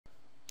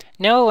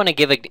Now I want to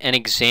give an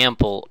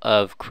example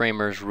of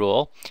Cramer's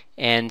rule.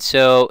 And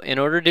so in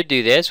order to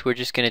do this, we're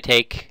just going to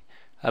take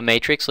a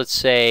matrix. Let's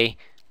say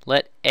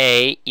let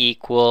A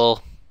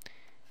equal,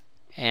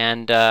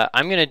 and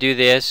I'm going to do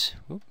this.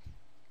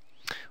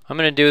 I'm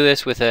going to do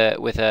this with a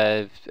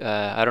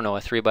I don't know,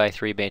 a 3 by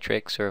 3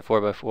 matrix or a 4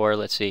 by 4.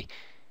 Let's see.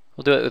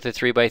 We'll do it with a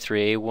 3 by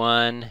 3.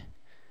 1,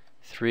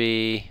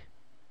 3,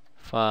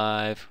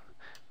 5.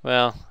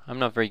 Well, I'm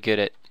not very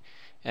good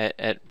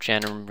at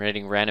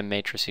generating random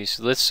matrices.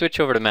 So let's switch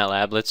over to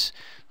MATLAB. Let's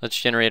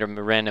generate a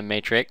random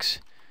matrix.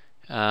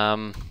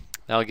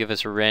 That'll give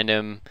us a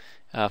random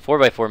 4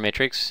 by 4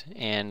 matrix,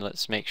 and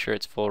let's make sure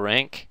it's full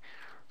rank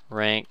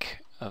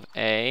of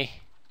A,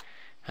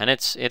 and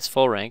it's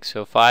full rank.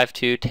 So 5,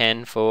 2,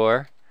 10,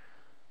 4.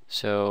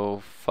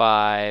 So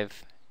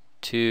 5,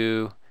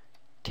 2,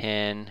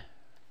 10,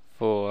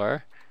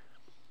 4.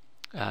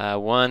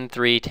 1,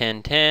 3,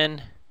 10,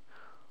 10.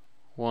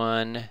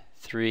 1,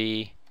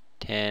 3,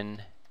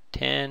 10,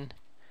 10,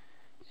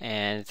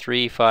 and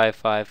 3, 5,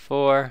 5,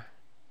 4,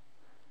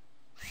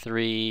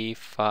 3,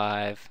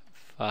 5,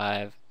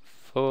 5,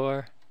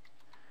 4,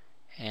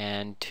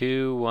 and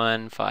 2,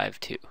 1, 5,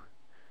 2,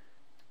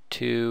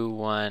 2,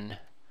 1,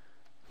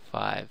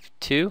 5,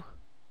 2.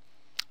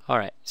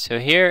 Alright, so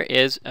here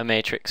is a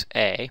matrix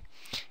A,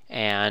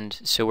 and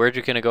so we're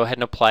just going to go ahead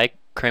and apply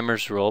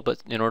Cramer's rule, but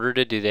in order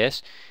to do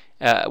this,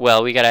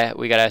 well, we gotta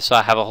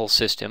have a whole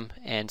system,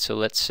 and so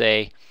let's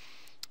say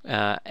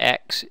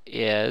X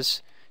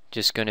is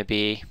just going to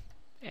be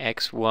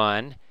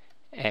X1,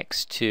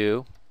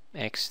 X2,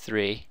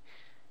 X3,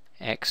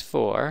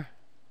 X4,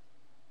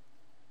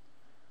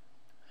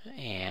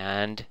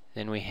 and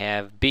then we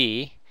have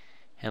B,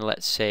 and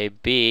let's say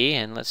B,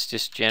 and let's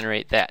just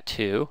generate that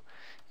too.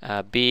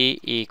 B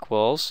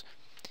equals,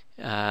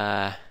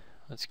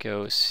 let's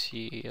go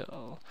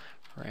CL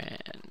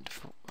rand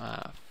 4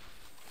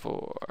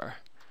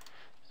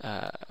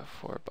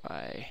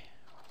 by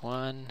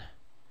 1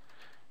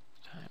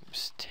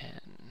 times 10.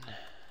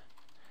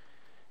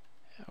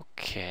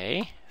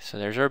 Okay, so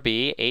there's our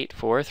B, 8,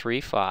 4,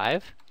 3,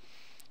 5.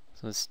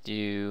 So let's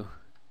do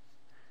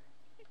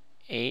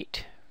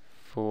 8,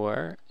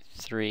 4,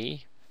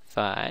 3,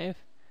 5.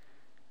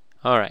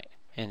 Alright,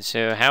 and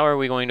so how are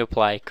we going to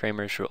apply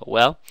Cramer's rule?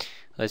 Well,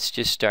 let's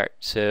just start.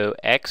 So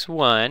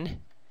x1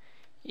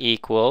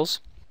 equals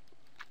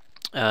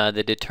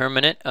the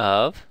determinant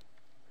of,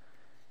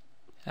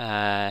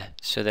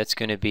 so that's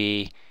going to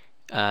be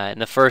in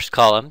the first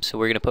column, so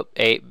we're going to put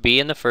B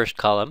in the first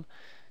column.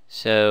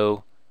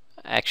 So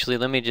actually,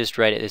 let me just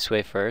write it this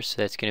way first.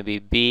 So that's going to be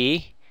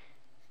B,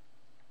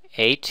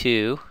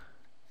 A2,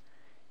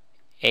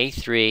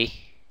 A3,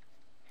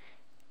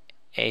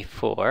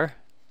 A4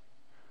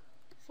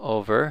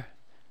 over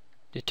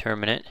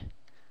determinant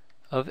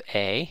of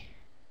A.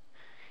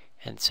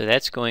 And so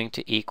that's going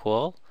to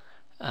equal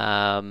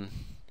 8,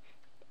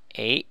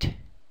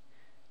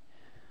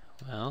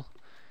 well,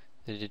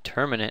 the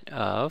determinant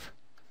of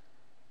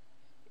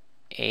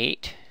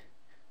 8,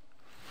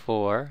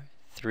 4,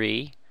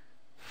 3,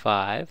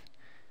 5,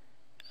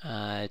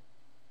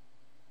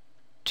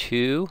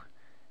 2,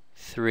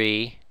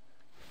 3,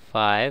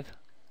 5,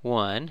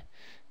 1.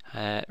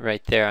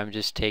 Right there, I'm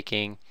just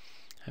taking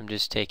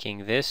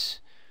this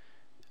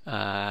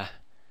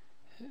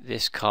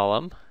this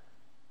column,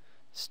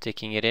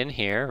 sticking it in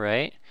here,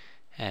 right?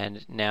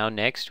 And now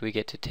next we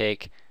get to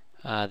take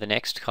the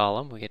next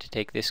column. We get to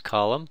take this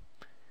column,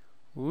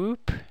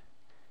 whoop,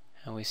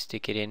 and we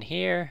stick it in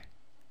here.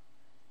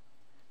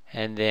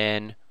 And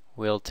then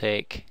we'll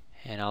take,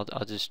 and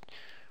I'll just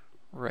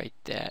write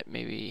that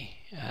maybe,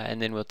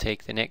 and then we'll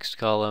take the next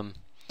column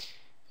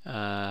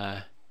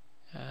here.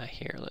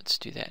 Let's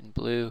do that in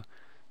blue.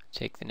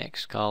 Take the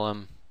next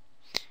column,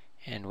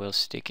 and we'll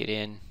stick it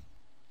in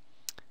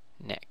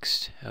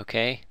next.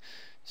 Okay,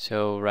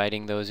 so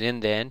writing those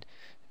in, then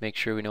make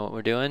sure we know what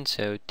we're doing.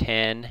 So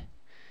 10,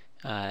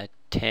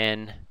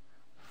 10,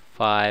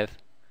 5,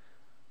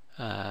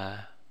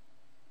 5,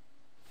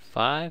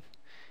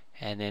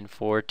 and then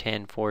 4,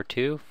 10, 4,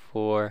 2,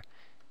 4,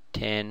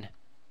 10,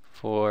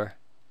 4,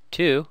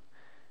 2,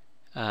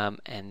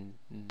 and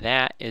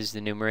that is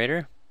the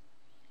numerator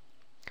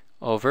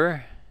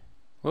over,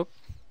 whoop,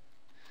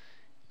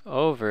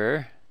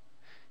 over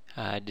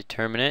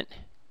determinant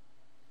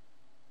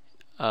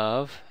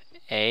of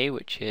A,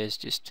 which is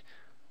just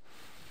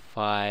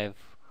 5,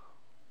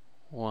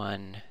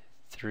 1,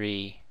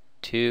 3,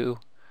 2,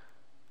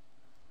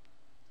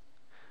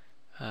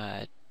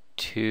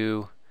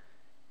 2,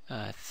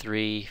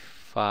 3,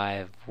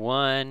 5,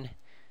 1,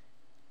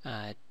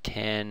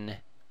 10,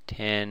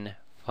 10,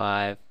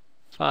 5,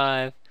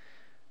 5,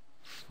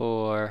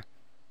 4,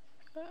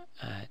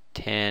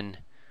 10,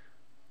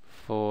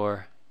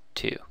 4,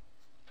 2.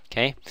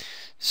 Okay,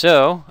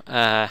 so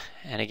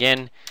and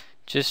again,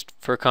 just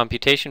for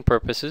computation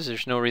purposes,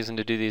 there's no reason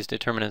to do these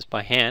determinants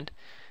by hand.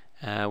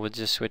 We'll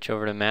just switch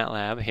over to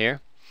MATLAB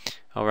here.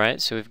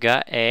 Alright, so we've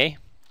got A.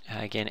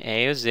 Again,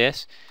 A is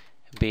this,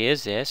 B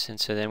is this, and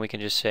so then we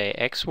can just say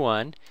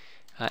x1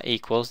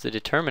 equals the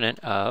determinant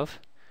of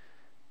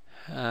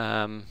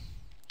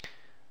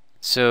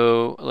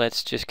So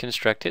let's just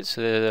construct it.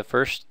 So the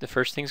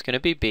first thing's going to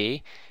be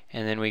B,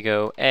 and then we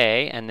go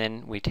A, and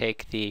then we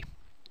take the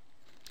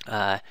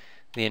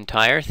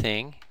entire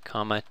thing,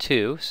 comma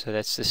 2. So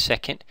that's the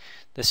second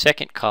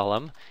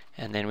column,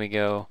 and then we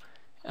go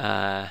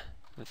the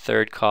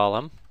third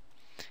column,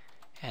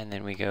 and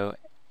then we go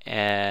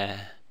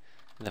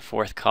the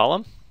fourth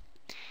column,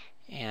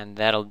 and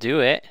that'll do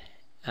it.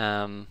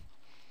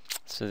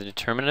 So the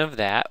determinant of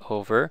that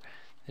over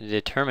the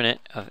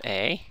determinant of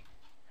A.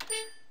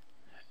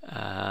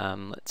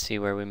 Let's see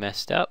where we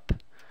messed up.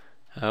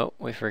 Oh,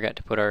 we forgot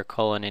to put our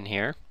colon in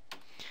here.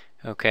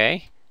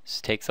 Okay,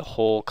 let's take the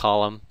whole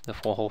column, the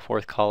whole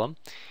fourth column,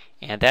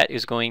 and that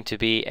is going to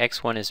be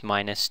x1 is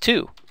minus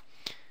 2.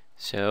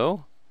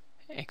 So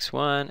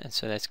x1, and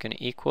so that's going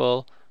to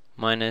equal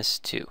minus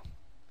 2.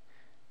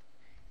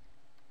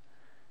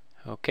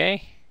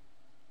 Okay.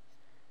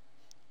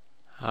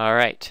 All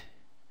right.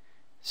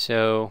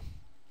 So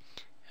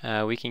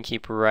we can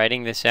keep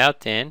writing this out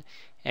then.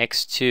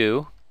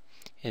 x2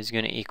 is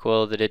going to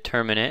equal the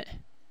determinant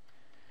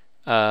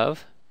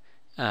of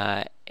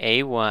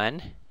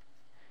a1,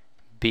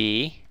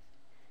 b,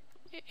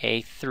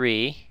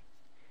 a3,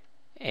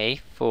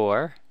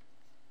 a4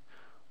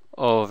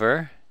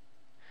 over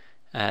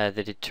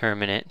the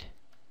determinant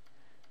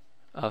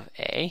of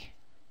a.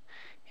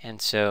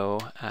 And so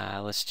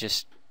let's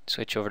just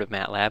switch over to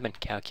MATLAB and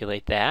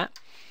calculate that.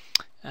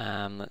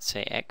 Let's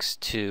say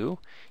x2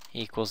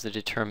 equals the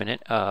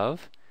determinant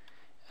of,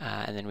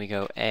 and then we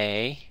go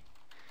a,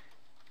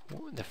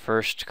 the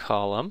first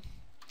column,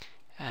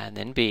 and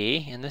then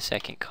b in the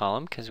second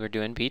column because we're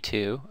doing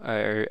b2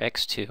 or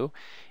x2,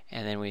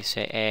 and then we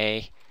say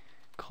a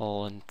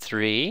colon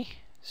 3,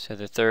 so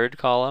the third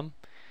column,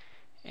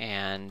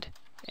 and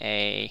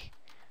a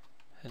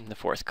in the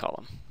fourth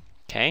column.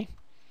 Okay,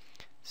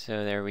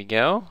 so there we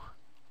go,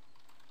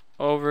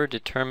 over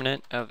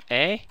determinant of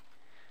a,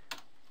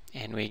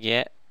 and we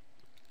get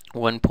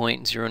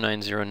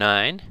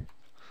 1.0909,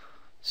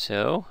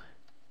 so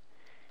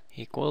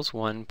equals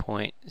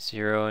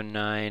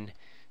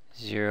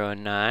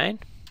 1.0909.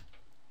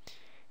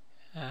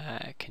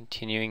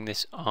 Continuing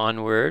this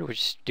onward, we'll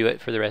just do it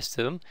for the rest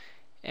of them.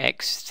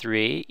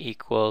 x3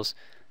 equals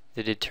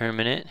the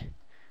determinant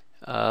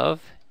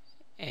of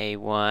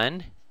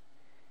a1,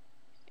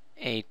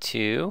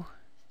 a2,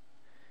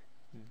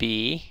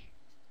 b,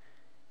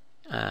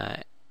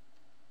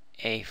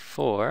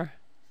 a4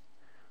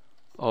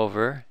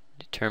 over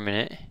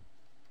determinant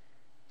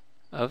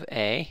of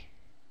a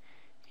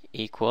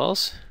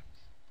equals,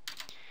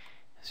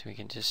 so we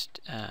can just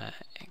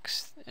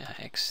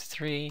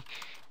x3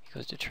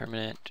 equals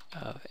determinant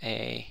of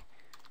a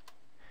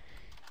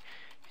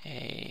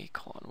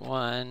colon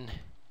 1,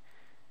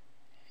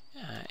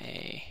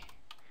 a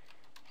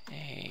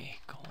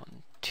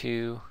colon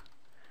 2,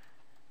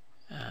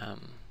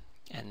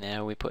 and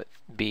now we put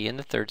b in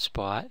the third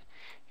spot,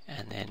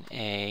 and then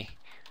a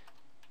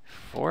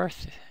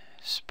fourth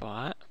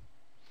spot,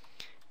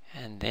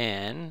 and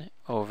then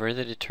over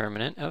the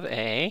determinant of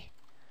a,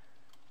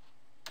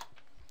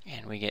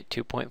 and we get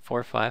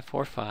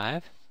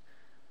 2.4545,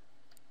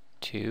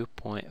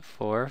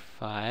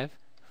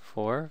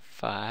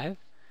 2.4545.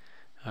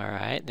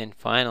 Alright, then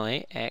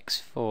finally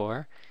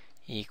x4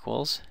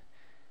 equals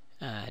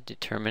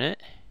determinant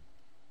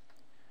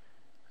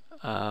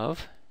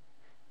of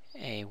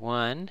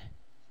a1,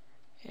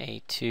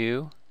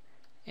 a2,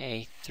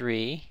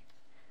 a3,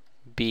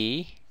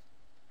 b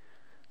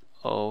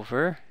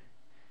over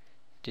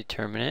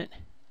determinant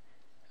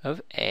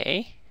of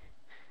a,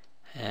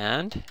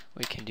 and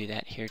we can do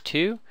that here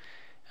too.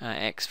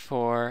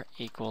 X4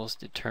 equals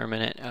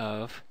determinant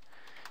of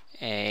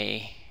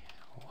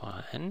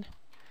a1,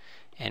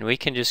 and we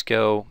can just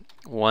go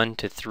 1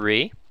 to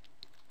 3,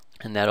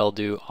 and that'll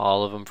do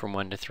all of them from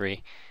 1 to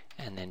 3,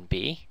 and then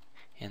b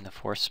in the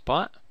fourth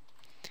spot,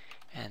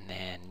 and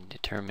then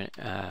determinant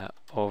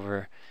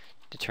over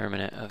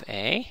determinant of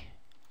a,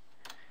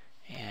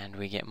 and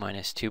we get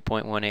minus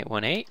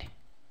 2.1818,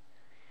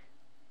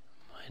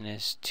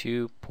 minus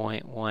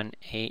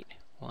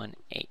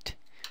 2.1818.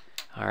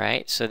 All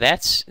right, so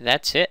that's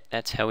it.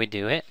 That's how we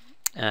do it.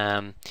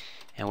 And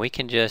we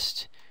can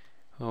just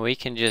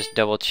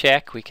double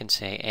check. We can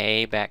say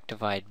a back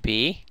divide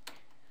b,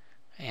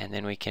 and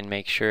then we can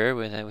make sure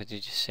with that we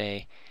just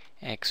say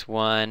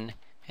x1,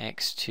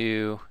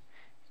 x2,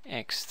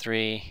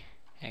 x3,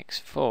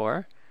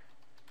 x4.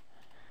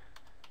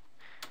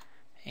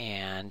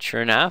 And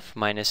sure enough,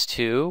 minus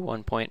 2,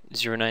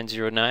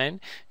 1.0909,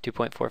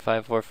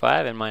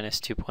 2.4545, and minus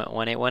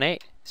 2.1818.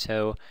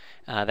 So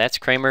that's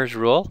Cramer's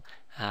rule,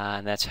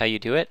 and that's how you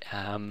do it.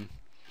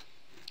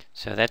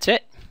 So that's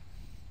it.